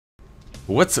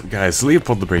What's up guys,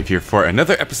 Leopold the Brave here for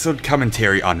another episode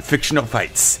commentary on fictional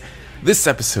fights. This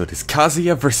episode is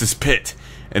Kazuya vs. Pit,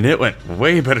 and it went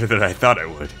way better than I thought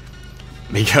it would.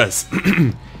 Because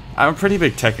I'm a pretty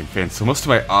big Tekken fan, so most of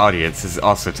my audience is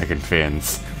also Tekken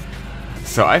fans.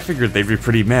 So I figured they'd be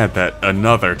pretty mad that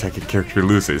another Tekken character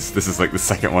loses. This is like the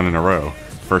second one in a row.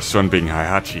 First one being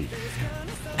Heihachi.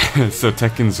 So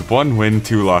Tekken's 1 win,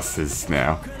 2 losses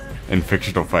now in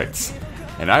fictional fights.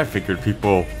 And I figured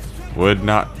people would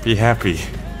not be happy.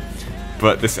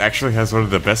 But this actually has one of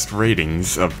the best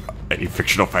ratings of any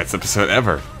fictional fights episode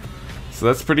ever. So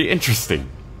that's pretty interesting.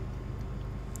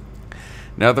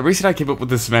 Now the reason I came up with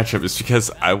this matchup is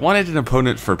because I wanted an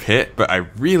opponent for Pit, but I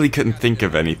really couldn't think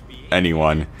of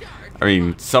anyone. I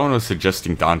mean, someone was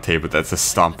suggesting Dante, but that's a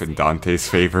stomp in Dante's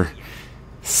favor.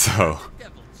 So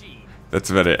that's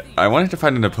about it. I wanted to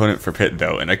find an opponent for Pit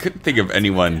though, and I couldn't think of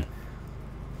anyone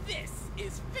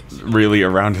really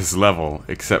around his level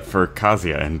except for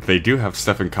Kazuya, and they do have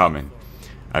stuff in common.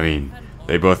 I mean,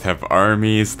 they both have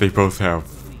armies, they both have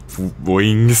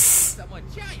wings.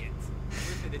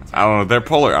 I don't know, they're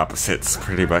polar opposites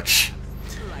pretty much.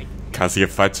 Kazuya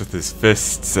fights with his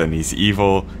fists and he's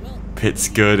evil. Pit's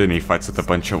good and he fights with a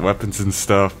bunch of weapons and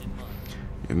stuff.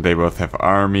 And they both have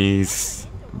armies,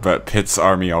 but Pit's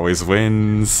army always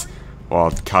wins,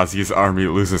 while Kazuya's army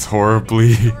loses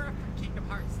horribly.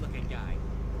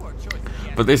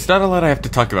 But there's not a lot I have to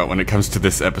talk about when it comes to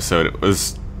this episode. It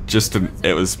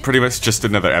was pretty much just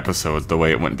another episode the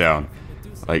way it went down.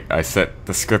 Like, I set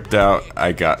the script out,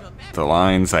 I got the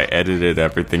lines, I edited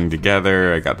everything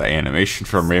together, I got the animation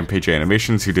from Rampage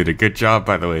Animations, who did a good job,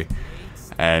 by the way,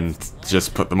 and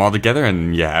just put them all together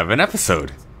and you have an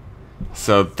episode.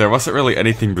 So there wasn't really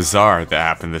anything bizarre that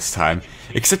happened this time,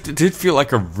 except it did feel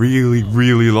like a really,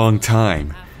 really long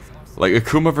time. Like,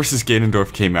 Akuma vs.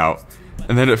 Ganondorf came out,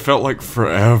 and then it felt like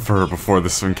forever before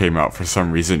this one came out for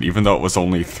some reason, even though it was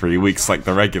only 3 weeks like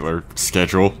the regular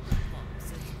schedule.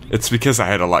 It's because I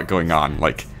had a lot going on.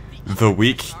 Like, the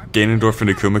week Ganondorf and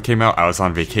Akuma came out, I was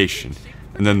on vacation.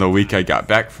 And then the week I got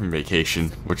back from vacation,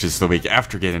 which is the week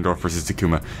after Ganondorf vs.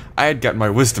 Akuma, I had gotten my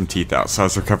wisdom teeth out, so I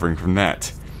was recovering from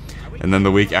that. And then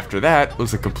the week after that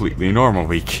was a completely normal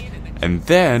week. And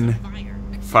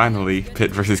then, finally,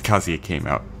 Pit vs. Kazuya came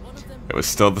out. It was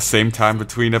still the same time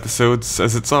between episodes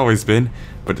as it's always been,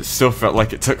 but it still felt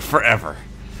like it took forever.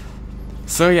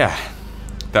 So yeah,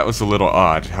 that was a little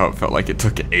odd, how it felt like it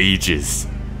took ages.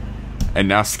 And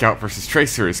now Scout vs.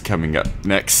 Tracer is coming up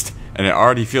next, and it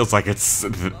already feels like it's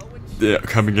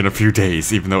coming in a few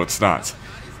days, even though it's not.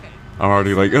 I'm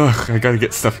already like, ugh, I gotta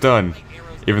get stuff done,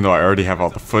 even though I already have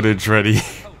all the footage ready.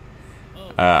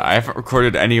 I haven't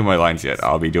recorded any of my lines yet,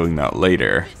 I'll be doing that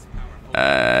later.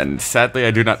 And sadly,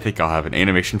 I do not think I'll have an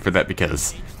animation for that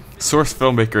because Source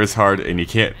Filmmaker is hard, and you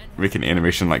can't make an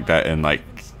animation like that in like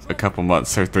a couple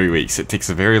months or 3 weeks. It takes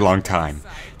a very long time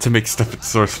to make stuff in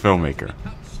Source Filmmaker.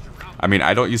 I mean,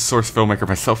 I don't use Source Filmmaker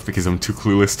myself because I'm too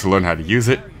clueless to learn how to use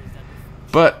it,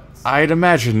 but I'd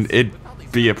imagine it'd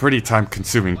be a pretty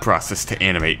time-consuming process to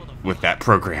animate with that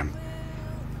program.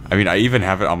 I mean, I even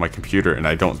have it on my computer and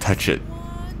I don't touch it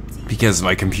because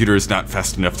my computer is not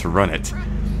fast enough to run it.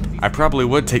 I probably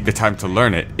would take the time to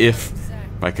learn it if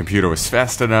my computer was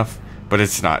fast enough, but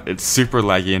it's not. It's super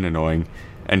laggy and annoying,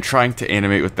 and trying to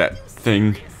animate with that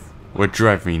thing would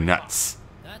drive me nuts.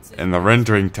 And the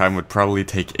rendering time would probably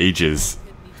take ages.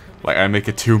 Like, I make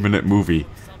a 2-minute movie,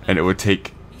 and it would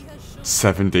take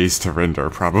 7 days to render,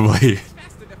 probably.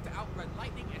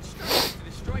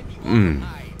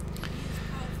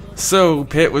 So,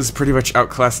 Pit was pretty much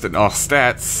outclassed in all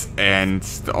stats, and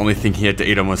the only thing he had to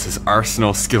aid him was his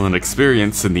arsenal, skill, and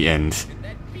experience in the end.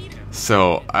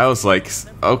 So, I was like,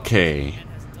 okay,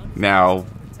 now,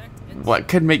 what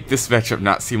could make this matchup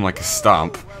not seem like a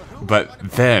stomp? But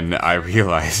then I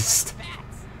realized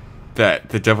that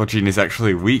the Devil Gene is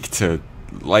actually weak to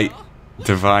light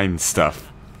divine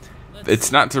stuff.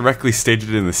 It's not directly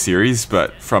stated in the series,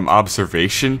 but from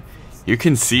observation, you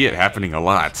can see it happening a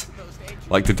lot.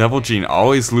 Like, the Devil Gene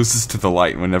always loses to the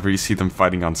light whenever you see them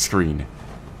fighting on screen.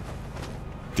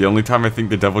 The only time I think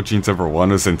the Devil Gene's ever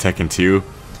won was in Tekken 2,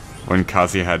 when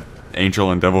Kazuya had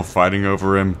Angel and Devil fighting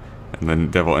over him, and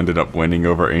then Devil ended up winning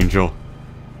over Angel.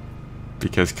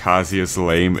 Because Kazuya's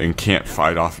lame and can't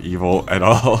fight off evil at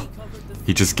all.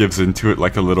 He just gives into it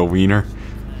like a little wiener.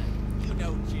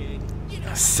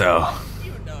 So,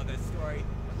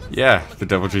 yeah, the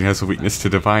Devil Gene has a weakness to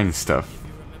divine stuff.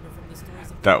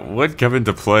 That would come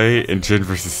into play in Jin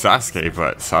vs. Sasuke,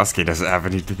 but Sasuke doesn't have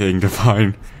anything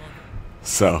divine.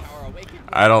 So,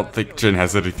 I don't think Jin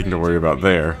has anything to worry about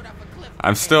there.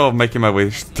 I'm still making my way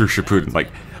through Shippuden.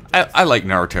 Like, I like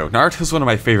Naruto. Naruto's one of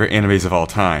my favorite animes of all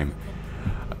time.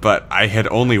 But I had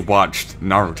only watched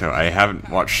Naruto. I haven't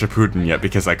watched Shippuden yet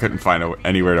because I couldn't find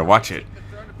anywhere to watch it.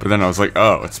 But then I was like,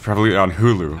 oh, it's probably on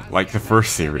Hulu, like the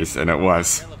first series, and it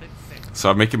was.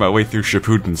 So I'm making my way through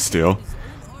Shippuden still,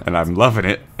 and I'm loving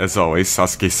it, as always.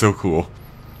 Sasuke's so cool.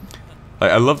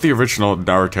 I love the original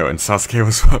Naruto, and Sasuke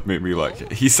was what made me like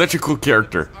it. He's such a cool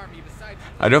character.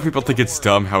 I know people think it's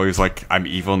dumb how he was like, I'm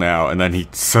evil now, and then he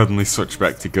suddenly switched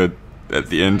back to good at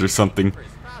the end or something.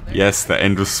 Yes, the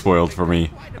end was spoiled for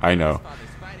me. I know.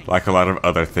 Like a lot of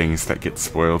other things that get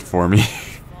spoiled for me.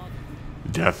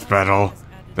 Death battle.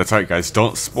 That's right, guys.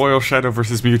 Don't spoil Shadow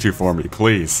vs. Mewtwo for me,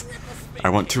 please. I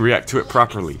want to react to it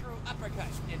properly.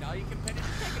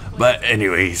 But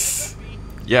anyways,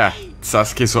 yeah,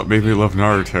 Sasuke's what made me love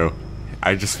Naruto.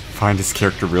 I just find his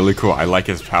character really cool. I like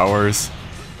his powers.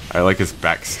 I like his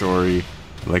backstory.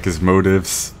 I like his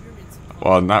motives.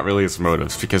 Well, not really his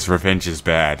motives, because revenge is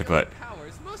bad, but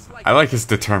I like his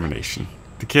determination.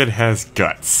 The kid has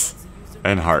guts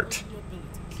and heart.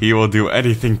 He will do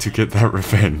anything to get that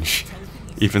revenge,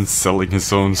 even selling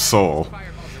his own soul.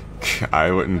 I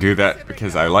wouldn't do that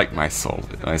because I like my soul.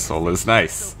 My soul is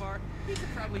nice.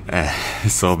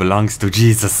 His soul belongs to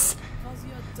Jesus,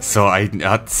 so I'm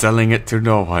not selling it to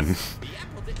no one.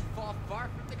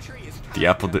 The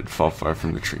apple didn't fall far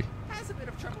from the tree.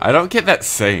 I don't get that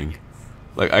saying.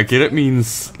 Like, I get it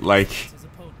means, like,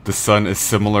 the son is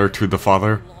similar to the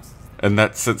father, and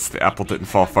that since the apple didn't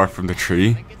fall far from the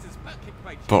tree.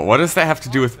 But what does that have to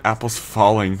do with apples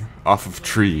falling off of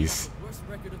trees?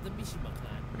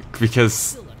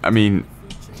 Because, I mean,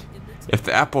 if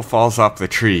the apple falls off the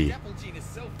tree,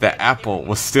 the apple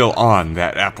was still on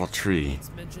that apple tree.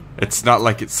 It's not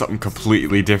like it's something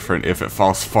completely different if it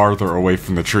falls farther away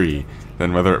from the tree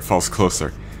than whether it falls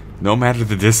closer. No matter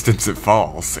the distance it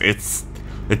falls, it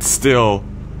still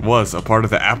was a part of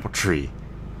the apple tree.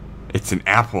 It's an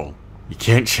apple. You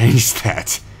can't change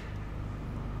that.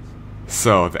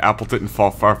 So, the apple didn't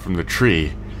fall far from the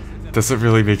tree. Doesn't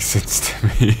really make sense to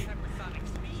me.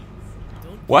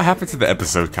 What happened to the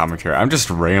episode commentary? I'm just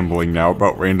rambling now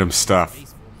about random stuff.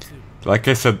 Like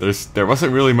I said, there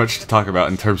wasn't really much to talk about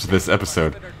in terms of this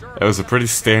episode. It was a pretty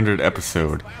standard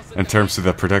episode in terms of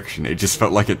the production. It just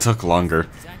felt like it took longer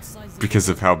because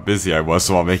of how busy I was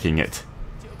while making it.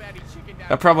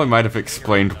 That probably might have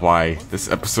explained why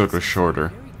this episode was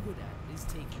shorter.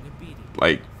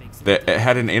 Like, it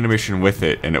had an animation with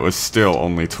it, and it was still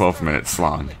only 12 minutes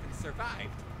long.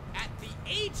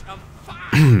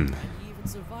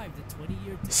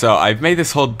 So, I've made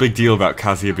this whole big deal about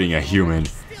Kazuya being a human,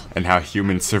 and how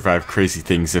humans survive crazy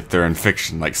things if they're in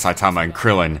fiction, like Saitama and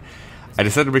Krillin. I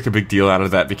decided to make a big deal out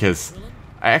of that because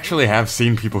I actually have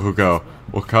seen people who go,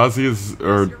 well, Kazuya's,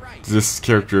 or this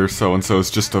character so-and-so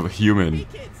is just a human.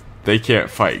 They can't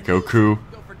fight Goku.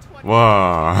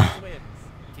 Whoa.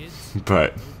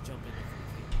 But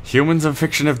humans in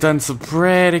fiction have done some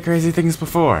pretty crazy things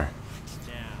before.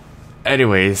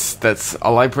 Anyways, that's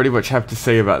all I pretty much have to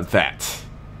say about that.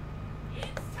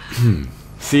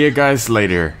 See you guys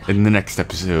later in the next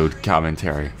episode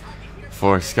commentary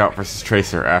for Scout vs.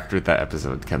 Tracer after that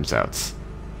episode comes out.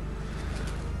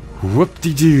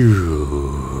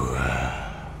 Whoop-de-doo.